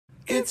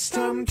It's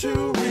time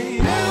to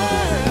react.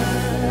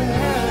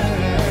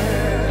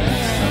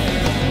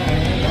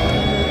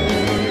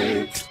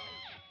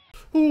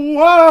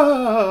 What's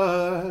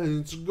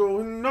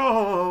going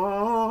on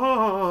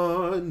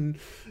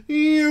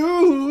YouTube?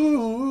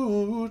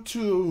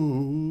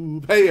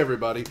 Hey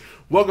everybody,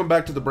 welcome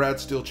back to the Brad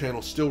Steele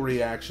channel. Steele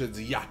Reactions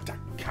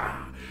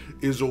Yataka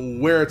is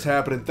where it's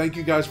happening. Thank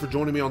you guys for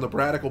joining me on the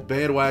Bradical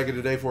bandwagon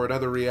today for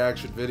another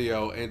reaction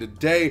video. And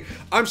today,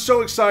 I'm so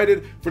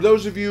excited. For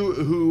those of you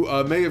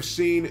who may have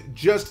seen,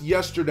 just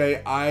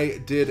yesterday, I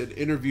did an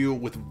interview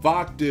with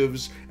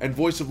Voctives and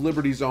Voice of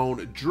Liberty's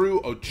own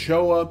Drew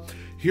Ochoa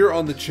here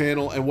on the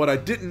channel. And what I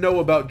didn't know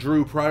about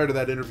Drew prior to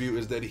that interview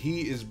is that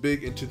he is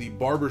big into the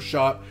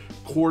barbershop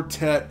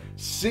quartet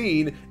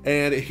scene,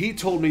 and he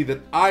told me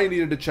that I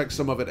needed to check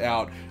some of it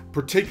out,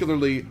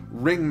 particularly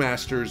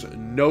Ringmaster's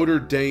Notre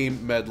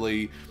Dame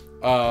medley.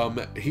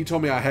 He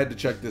told me I had to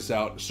check this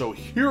out, so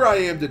here I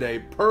am today,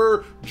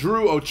 per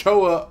Drew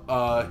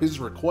Ochoa, his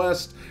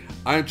request.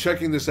 I'm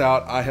checking this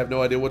out. I have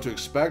no idea what to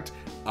expect.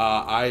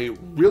 I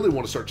really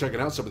want to start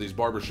checking out some of these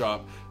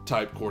barbershop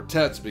type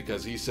quartets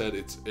because he said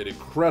it's an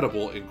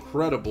incredible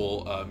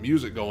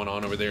music going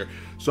on over there.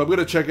 So I'm going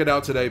to check it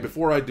out today.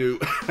 Before I do,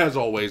 as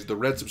always, the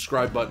red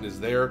subscribe button is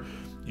there.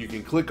 You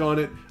can click on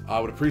it. I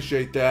would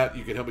appreciate that.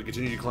 You can help me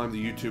continue to climb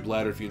the YouTube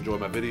ladder if you enjoy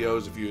my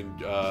videos, if you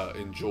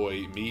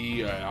enjoy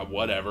me,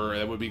 whatever,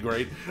 that would be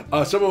great.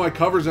 Some of my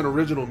covers and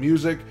original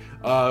music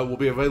will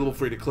be available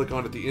for you to click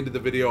on at the end of the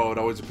video. I would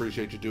always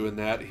appreciate you doing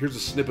that. Here's a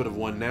snippet of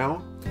one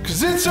now.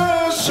 'Cause it's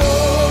a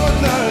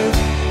short life,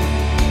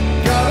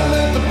 gotta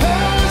let the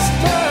past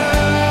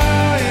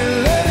die,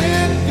 let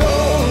it go,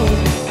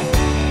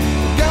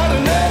 gotta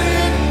let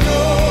it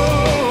go.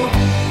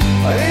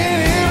 I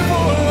ain't here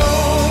for a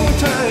long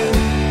time,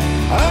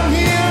 I'm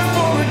here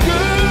for a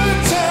good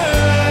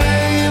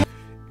time.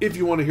 If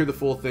you want to hear the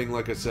full thing,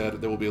 like I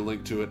said, there will be a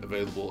link to it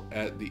available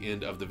at the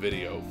end of the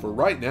video. For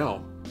right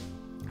now,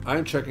 I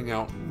am checking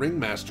out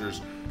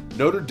Ringmaster's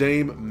Notre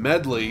Dame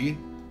medley.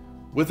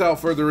 Without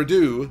further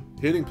ado,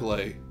 hitting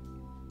play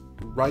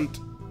right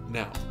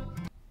now.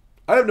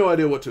 I have no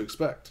idea what to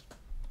expect.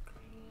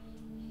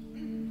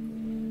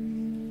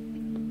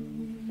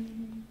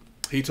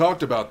 He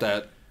talked about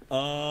that.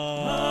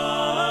 Oh!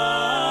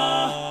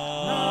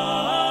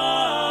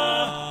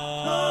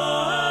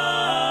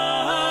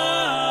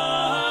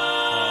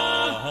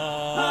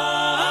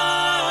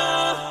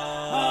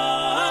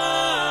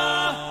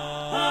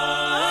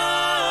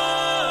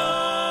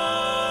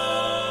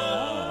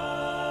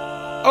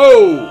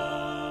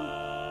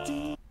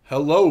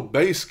 Hello,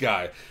 bass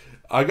guy.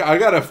 I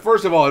gotta,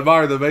 first of all,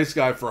 admire the bass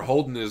guy for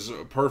holding his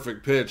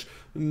perfect pitch.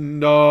 No.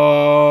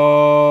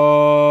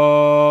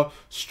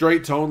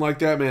 Straight tone like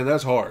that, man,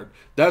 that's hard.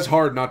 That's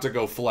hard not to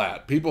go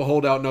flat. People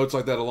hold out notes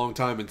like that a long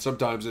time, and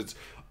sometimes it's,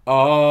 go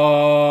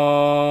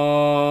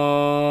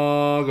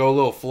a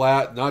little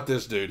flat. Not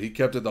this dude. He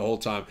kept it the whole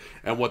time.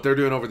 And what they're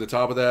doing over the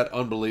top of that,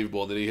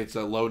 unbelievable. Then he hits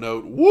that low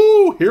note.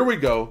 Woo! Here we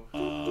go.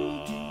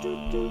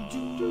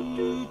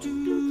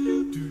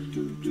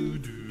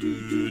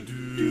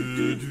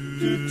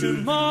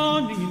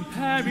 Morning in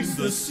Paris,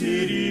 the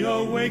city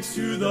awakes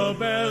to the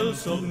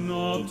bells of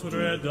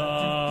Notre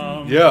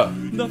Dame. Yeah.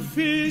 The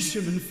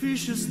fisherman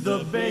fishes,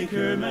 the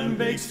bakerman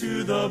bakes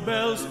to the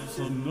bells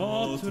of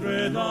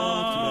Notre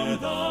Dame.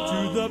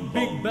 To the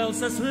big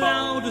bells as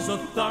loud as a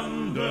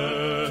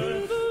thunder,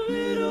 to the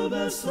little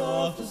bells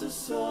soft as a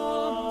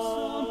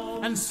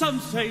song. And some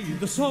say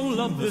the soul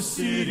of the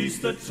city's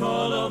the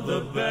toll of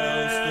the bells,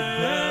 the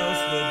bells,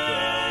 the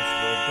bells,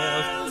 the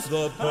bells,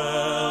 the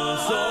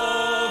bells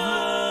of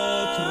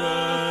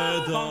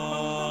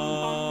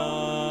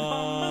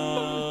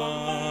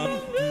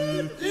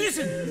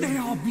they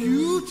are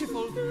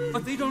beautiful,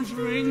 but they don't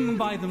ring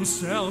by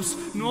themselves.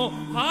 No,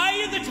 high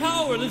in the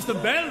tower lives the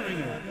bell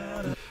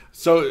ringer.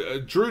 So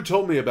Drew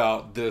told me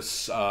about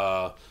this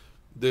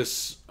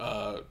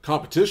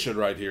competition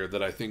right here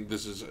that I think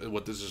this is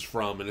what this is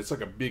from, and it's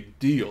like a big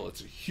deal.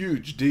 It's a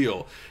huge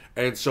deal,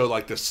 and so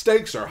like the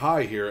stakes are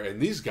high here,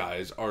 and these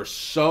guys are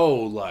so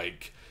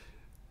like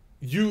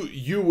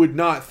you would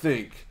not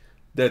think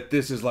that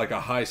this is like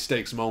a high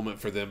stakes moment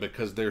for them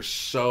because they're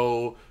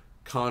so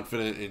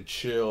confident and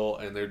chill,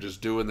 and they're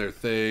just doing their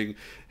thing,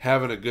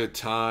 having a good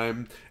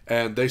time,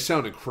 and they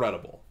sound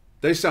incredible.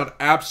 They sound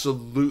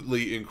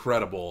absolutely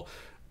incredible.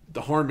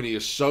 The harmony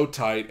is so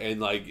tight, and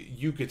like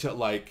you could tell,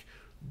 like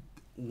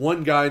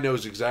one guy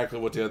knows exactly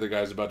what the other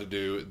guy's about to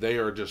do. They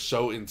are just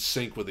so in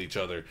sync with each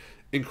other.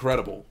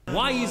 Incredible.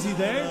 Why is he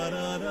there?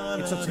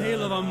 It's a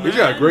tale of a man. He's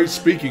got a great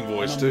speaking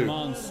voice too.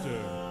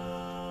 Monster.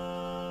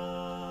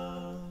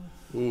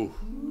 Ooh.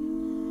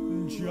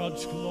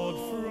 Judge Claude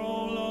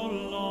Frollo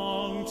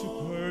longed to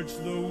purge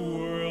the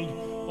world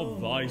of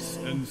vice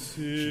and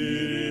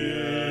sin.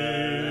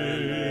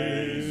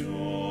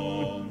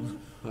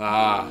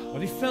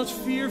 But he felt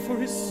fear for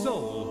his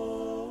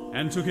soul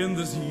and took in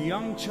this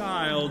young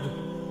child,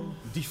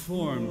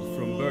 deformed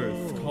from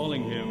birth,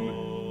 calling him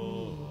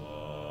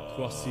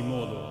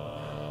Quasimodo.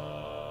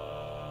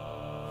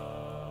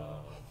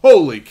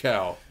 Holy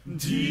cow.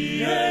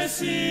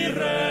 Dies irae,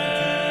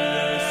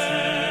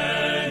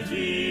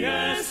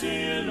 dies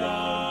irae.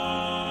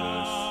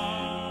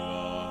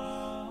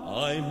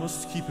 I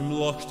must keep him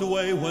locked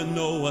away when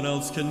no one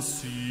else can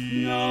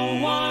see. No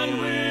one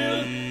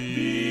will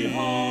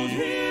behold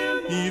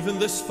him. Even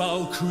this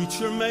foul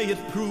creature, may it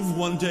prove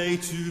one day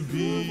to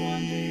be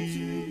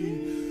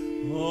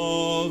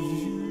of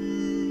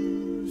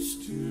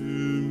use to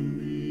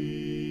me.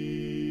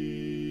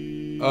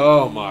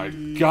 Oh my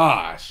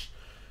gosh.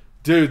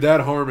 Dude,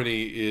 that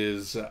harmony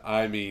is,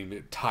 I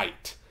mean,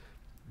 tight.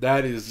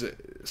 That is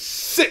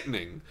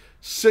sickening.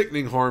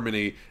 Sickening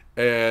harmony.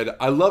 And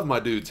I love my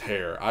dude's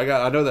hair. I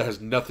know that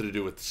has nothing to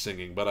do with the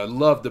singing, but I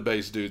love the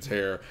bass dude's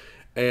hair.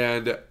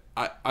 And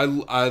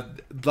I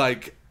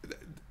like,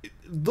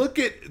 look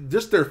at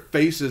just their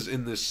faces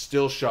in this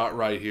still shot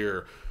right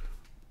here.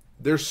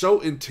 They're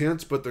so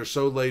intense, but they're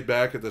so laid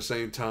back at the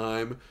same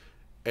time.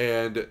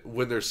 And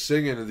when they're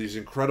singing these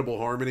incredible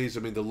harmonies, I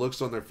mean, the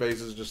looks on their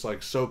faces just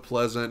like so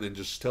pleasant and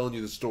just telling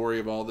you the story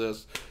of all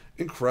this.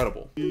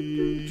 Incredible.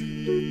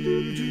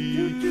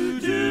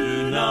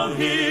 Now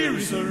here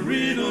is a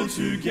riddle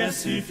to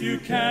guess if you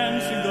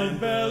can. Sing the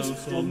bells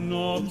of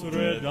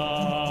Notre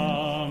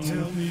Dame.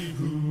 Tell me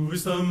who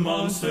is the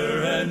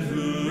monster and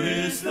who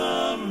is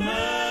the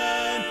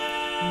man.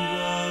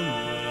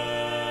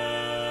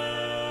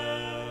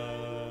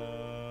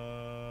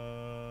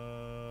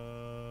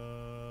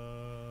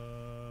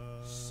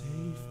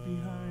 Safe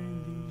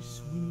behind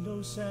these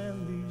windows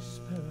and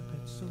these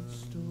parapets of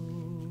stone.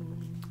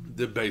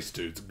 The bass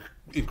dude's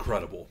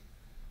incredible.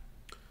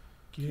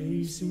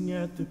 Gazing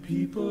at the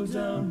people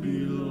down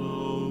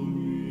below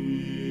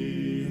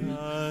me,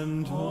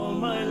 and all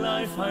my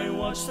life I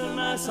watch them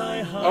as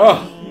I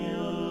hunt.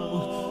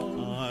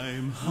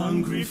 I'm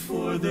hungry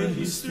for the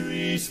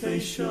histories they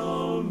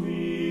show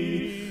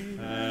me,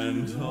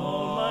 and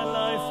all my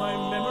life I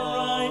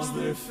memorize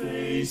their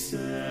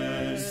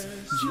faces,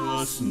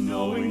 just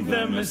knowing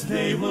them as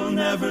they will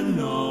never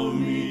know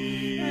me.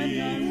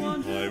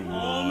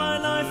 All my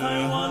life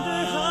I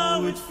wonder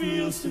how it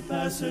feels to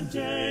pass a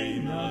day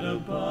not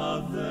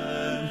above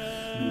them,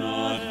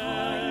 not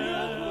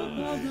high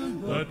above them,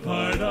 but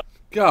part of.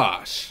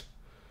 Gosh.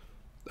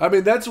 I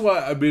mean, that's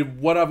what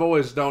I've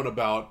always known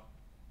about,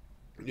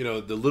 you know,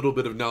 the little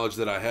bit of knowledge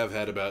that I have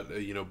had about,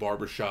 you know,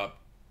 barbershop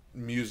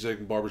music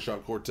and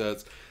barbershop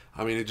quartets.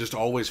 I mean, it just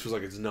always feels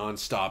like it's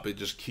nonstop. It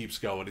just keeps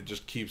going. It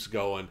just keeps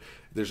going.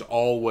 There's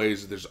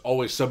always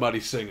somebody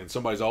singing.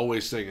 Somebody's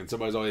always singing.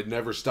 It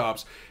never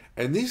stops.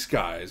 And these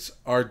guys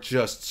are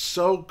just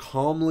so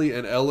calmly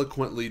and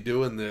eloquently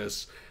doing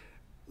this.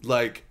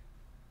 Like,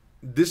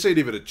 this ain't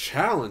even a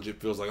challenge, it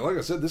feels like. Like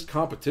I said, this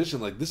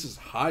competition, like, this is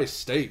high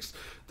stakes.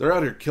 They're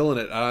out here killing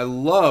it. And I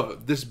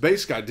love, this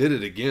bass guy did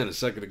it again a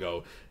second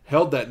ago.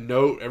 Held that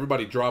note.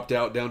 Everybody dropped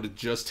out down to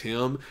just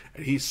him.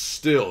 And he's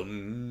still,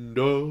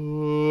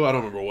 no, I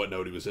don't remember what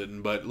note he was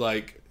hitting. But,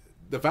 like,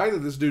 the fact that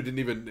this dude didn't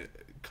even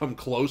come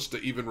close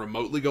to even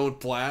remotely going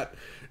flat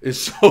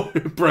is so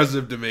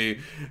impressive to me.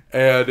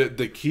 And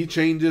the key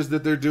changes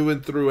that they're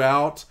doing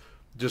throughout,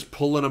 just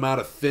pulling them out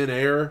of thin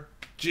air,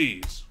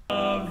 jeez.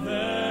 Of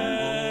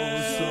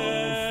them, so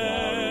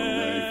far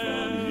away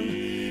from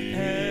me,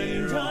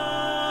 and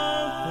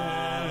out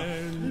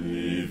there,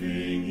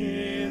 living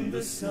in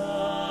the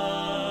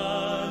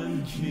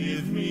sun.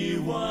 Give me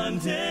one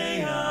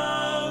day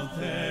out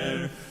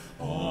there.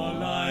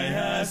 All I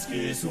ask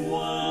is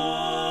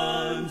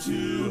one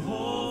to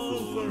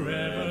hold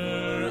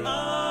forever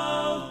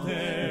out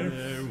there,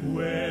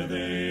 where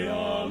they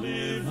all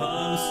live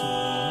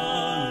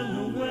unaware.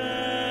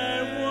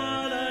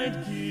 What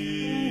I'd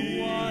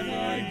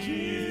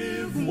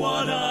give,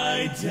 what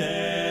I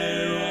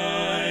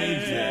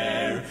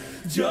dare,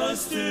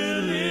 just to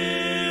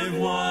live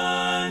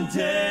one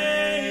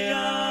day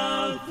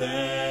out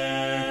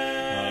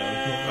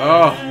there.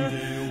 Oh.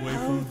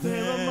 Out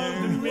there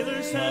among the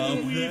millers and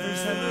the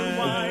weavers and the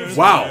wives.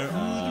 Wow.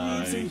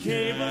 And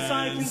cables,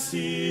 I can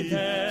see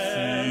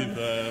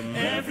them.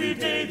 Every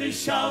day they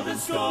shout and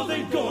scold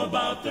and go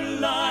about their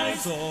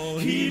lives,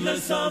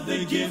 heedless of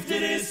the gift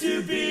it is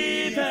to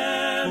be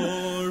them.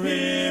 For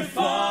if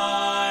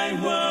I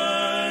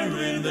were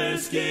in their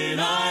skin,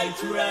 I'd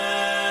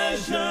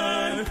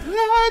treasure.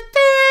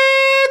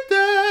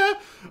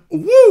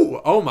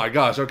 Woo! Oh my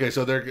gosh. Okay,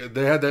 so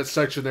they had that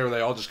section there where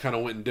they all just kind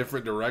of went in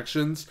different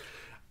directions.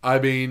 I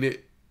mean,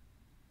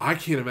 I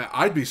can't imagine.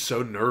 I'd be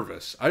so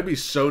nervous. I'd be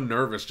so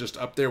nervous just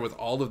up there with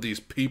all of these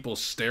people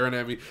staring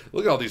at me.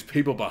 Look at all these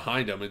people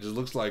behind them. It just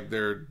looks like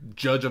they're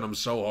judging them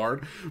so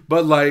hard.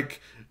 But like,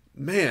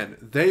 man,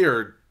 they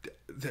are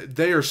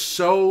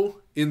so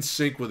in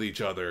sync with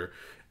each other,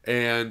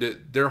 and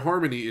their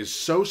harmony is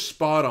so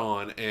spot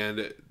on.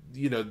 And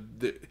you know,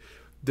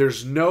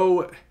 there's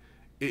no.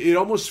 It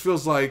almost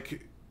feels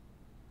like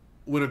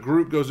when a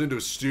group goes into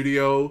a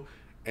studio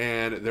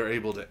and they're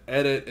able to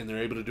edit and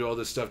they're able to do all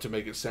this stuff to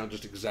make it sound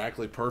just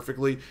exactly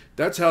perfectly.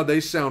 That's how they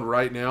sound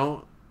right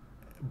now.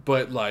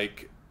 But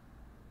like,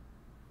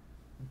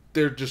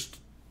 they're just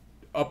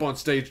up on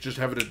stage just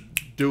having to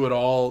do it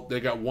all. They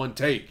got one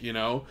take, you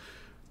know?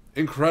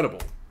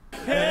 Incredible.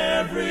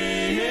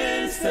 Every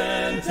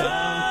instant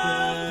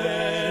out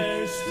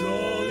there,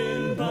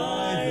 strolling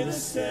by the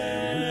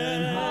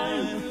sand,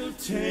 I will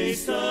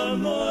taste the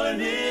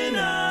morning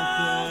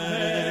out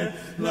there,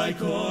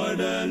 like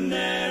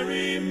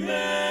ordinary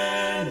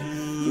men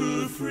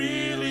who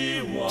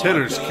freely walk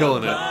Tenor's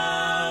killing it.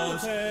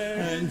 about.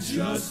 And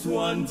just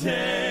one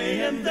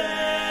day, and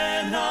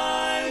then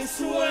I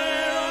swear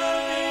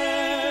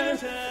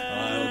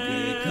I'll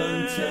be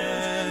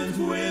content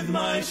with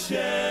my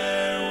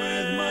share.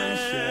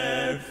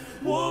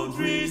 Won't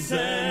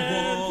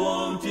resent,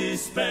 won't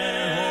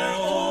despair,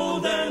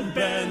 old and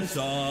bent,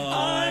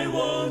 I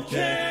won't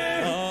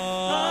care,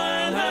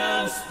 I'll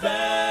have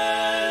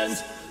spent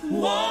one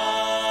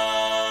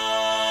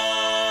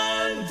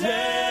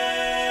day.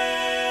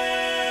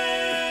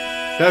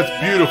 That's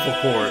beautiful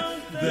chord.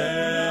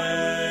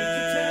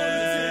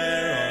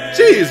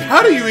 Jeez,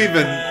 how do you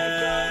even...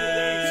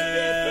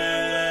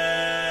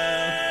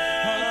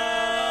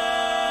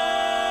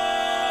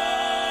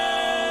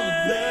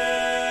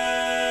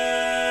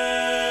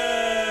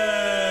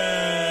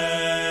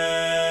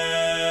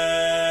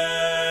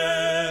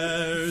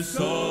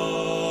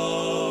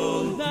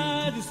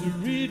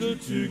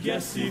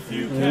 Guess if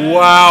you can.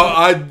 Wow,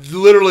 I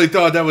literally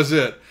thought that was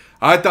it.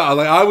 I thought,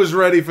 like, I was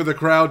ready for the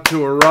crowd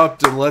to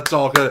erupt and let's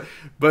all cut it.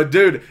 But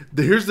dude,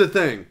 here's the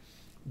thing.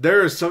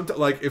 There is some,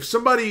 like, if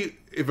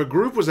a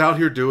group was out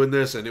here doing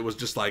this and it was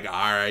just like,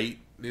 all right,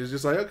 it was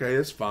just like, okay,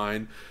 it's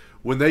fine.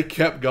 When they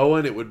kept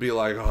going, it would be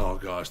like, oh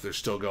gosh, they're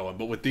still going.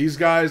 But with these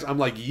guys, I'm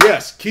like,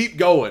 yes, keep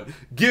going.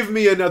 Give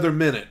me another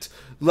minute.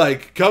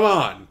 Like, come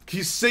on.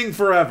 Sing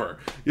forever.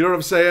 You know what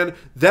I'm saying?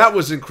 That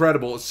was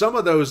incredible. Some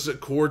of those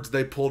chords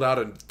they pulled out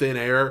in thin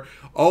air.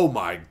 Oh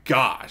my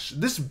gosh.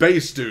 This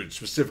bass dude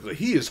specifically,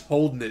 he is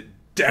holding it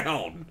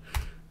down.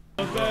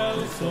 The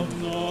bells of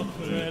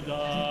Notre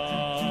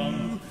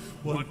Dame.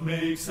 What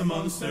makes a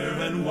monster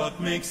and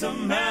what makes a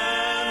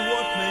man?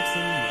 What makes a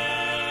man?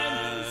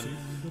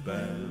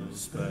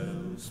 Bells,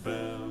 bells,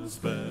 bells,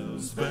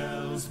 bells,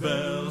 bells,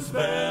 bells,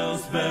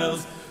 bells,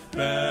 bells,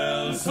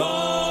 bells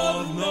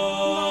of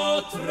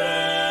Notre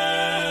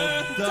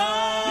Dame. Feel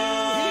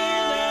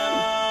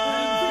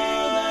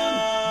them,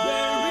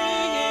 they're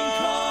ringing,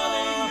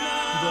 calling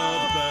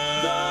out.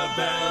 The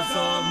bells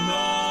of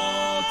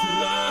Notre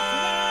Dame.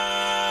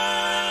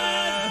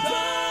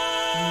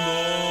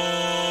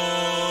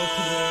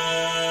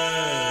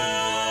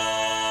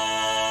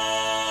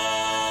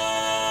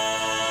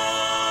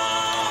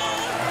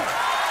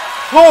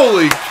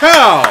 Holy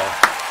cow!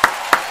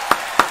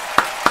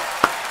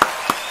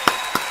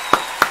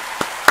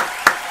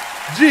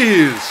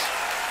 Jeez.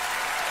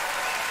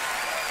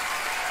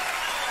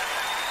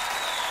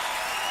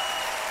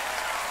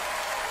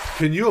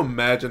 Can you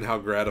imagine how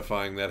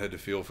gratifying that had to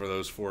feel for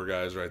those four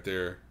guys right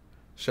there?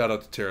 Shout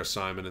out to Tara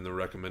Simon in the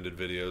recommended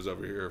videos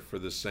over here for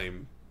this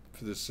same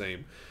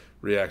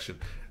reaction.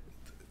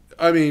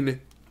 I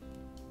mean,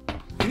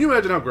 can you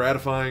imagine how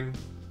gratifying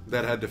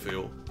that had to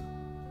feel?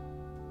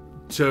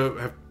 To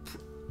have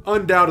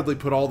undoubtedly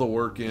put all the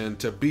work in,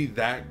 to be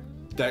that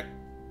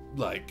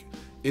like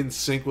in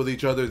sync with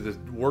each other, the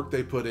work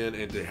they put in,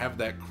 and to have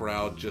that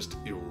crowd just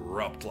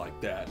erupt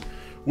like that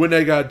when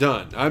they got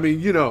done. I mean,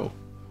 you know,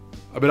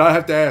 I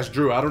have to ask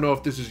Drew. I don't know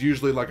if this is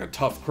usually like a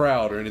tough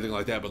crowd or anything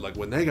like that, but like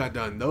when they got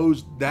done,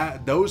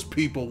 those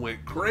people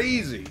went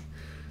crazy.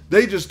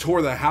 They just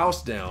tore the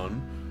house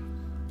down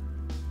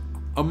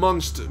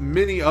amongst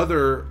many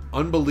other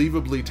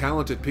unbelievably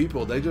talented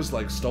people. They just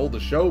like stole the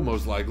show,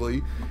 most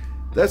likely.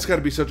 That's got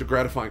to be such a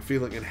gratifying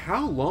feeling. And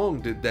how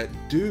long did that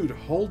dude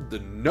hold the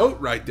note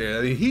right there?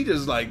 I mean, he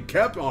just like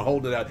kept on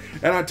holding it out.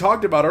 And I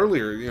talked about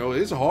earlier, you know,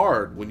 it's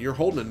hard when you're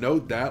holding a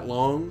note that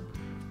long,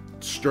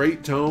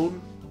 straight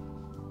tone,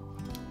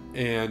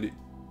 and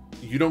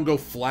you don't go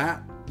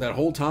flat that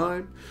whole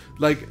time.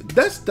 Like,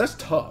 that's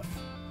tough.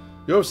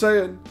 You know what I'm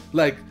saying?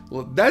 Like,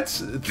 well,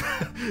 that's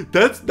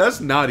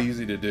not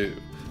easy to do.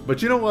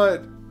 But you know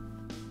what?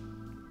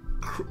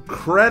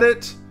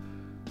 Credit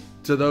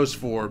to those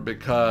four,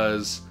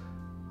 because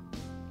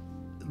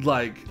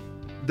like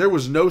there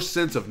was no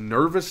sense of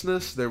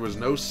nervousness. There was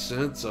no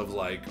sense of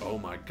like, oh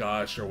my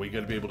gosh, are we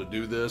going to be able to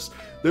do this?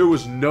 There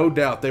was no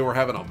doubt they were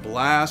having a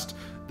blast.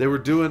 They were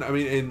doing, I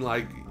mean, and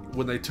like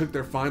when they took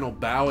their final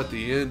bow at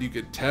the end, you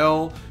could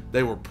tell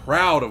they were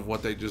proud of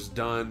what they just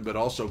done, but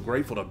also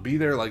grateful to be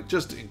there. Like,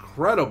 just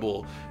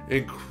incredible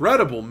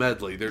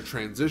medley. Their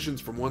transitions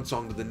from one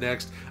song to the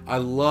next. I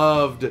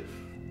loved,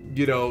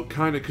 you know,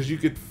 kind of, because you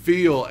could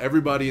feel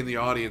everybody in the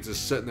audience is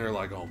sitting there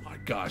like, oh my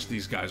gosh,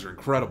 these guys are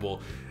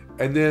incredible.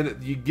 And then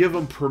you give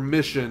them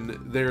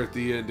permission there at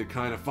the end to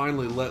kind of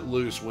finally let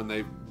loose when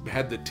they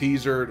had the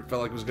teaser. It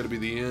felt like it was going to be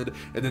the end.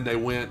 And then they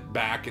went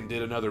back and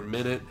did another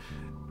minute.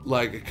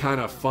 Like a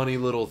kind of funny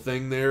little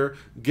thing there.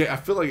 I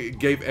feel like it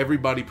gave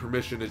everybody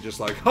permission to just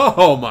like,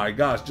 oh my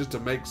gosh, just to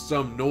make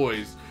some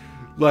noise.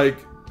 Like,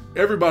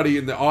 everybody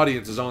in the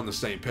audience is on the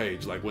same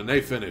page. Like when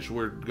they finish,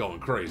 we're going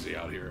crazy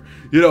out here.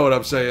 You know what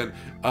I'm saying?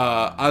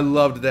 I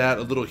loved that.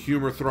 A little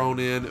humor thrown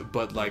in,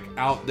 but like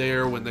out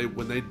there when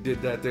they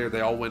did that there,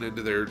 they all went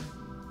into their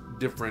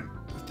different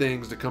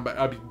things to come back.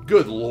 I mean,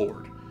 good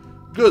Lord.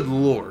 Good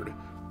Lord.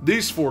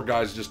 These four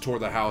guys just tore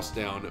the house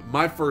down.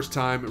 My first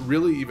time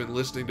really even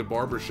listening to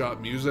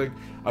barbershop music.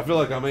 I feel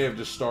like I may have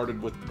just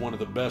started with one of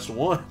the best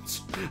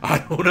ones. I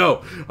don't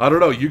know.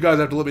 You guys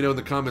have to let me know in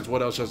the comments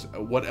what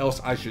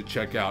else I should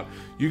check out.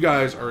 You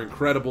guys are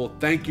incredible.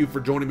 Thank you for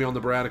joining me on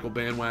the Bradical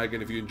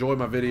bandwagon. If you enjoy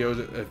my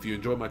videos, if you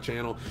enjoy my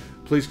channel,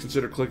 please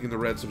consider clicking the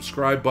red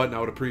subscribe button. I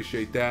would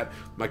appreciate that.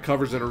 My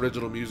covers and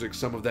original music,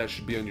 some of that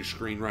should be on your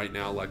screen right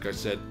now. Like I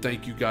said,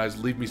 thank you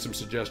guys. Leave me some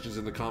suggestions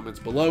in the comments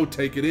below.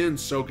 Take it in,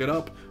 soak it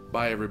up.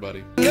 Bye,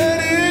 everybody.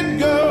 Let it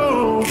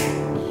go.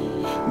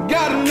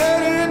 Gotta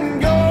let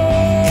it go.